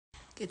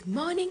Good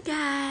morning,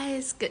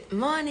 guys. Good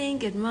morning.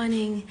 Good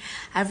morning.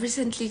 I've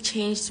recently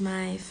changed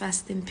my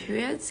fasting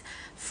periods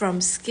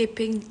from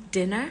skipping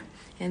dinner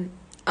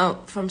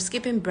from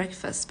skipping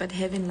breakfast but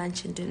having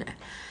lunch and dinner.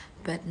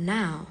 But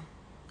now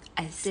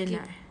I skip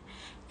dinner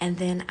and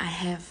then I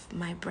have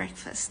my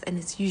breakfast, and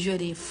it's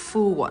usually a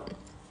full one.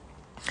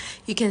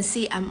 You can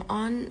see I'm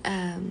on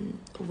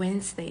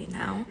Wednesday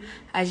now.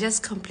 I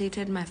just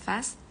completed my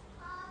fast.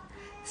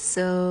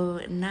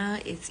 So now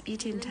it's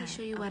eating time. Let me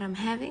show you what I'm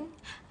having.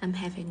 I'm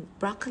having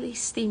broccoli,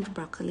 steamed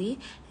broccoli,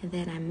 and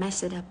then I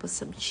mash it up with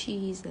some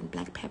cheese and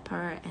black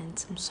pepper and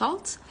some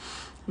salt.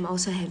 I'm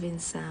also having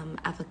some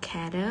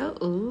avocado.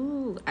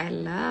 Ooh, I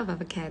love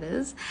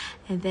avocados.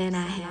 And then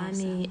I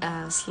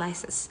have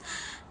slices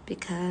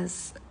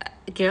because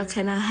a girl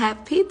cannot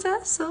have pizza,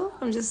 so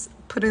I'm just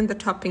putting the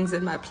toppings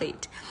in my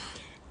plate.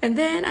 And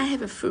then I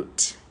have a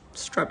fruit,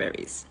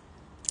 strawberries.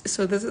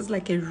 So this is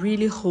like a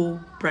really whole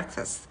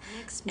breakfast.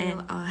 Next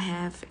meal I'll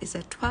have is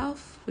at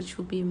 12, which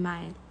will be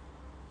my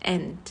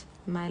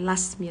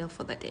last meal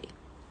for the day.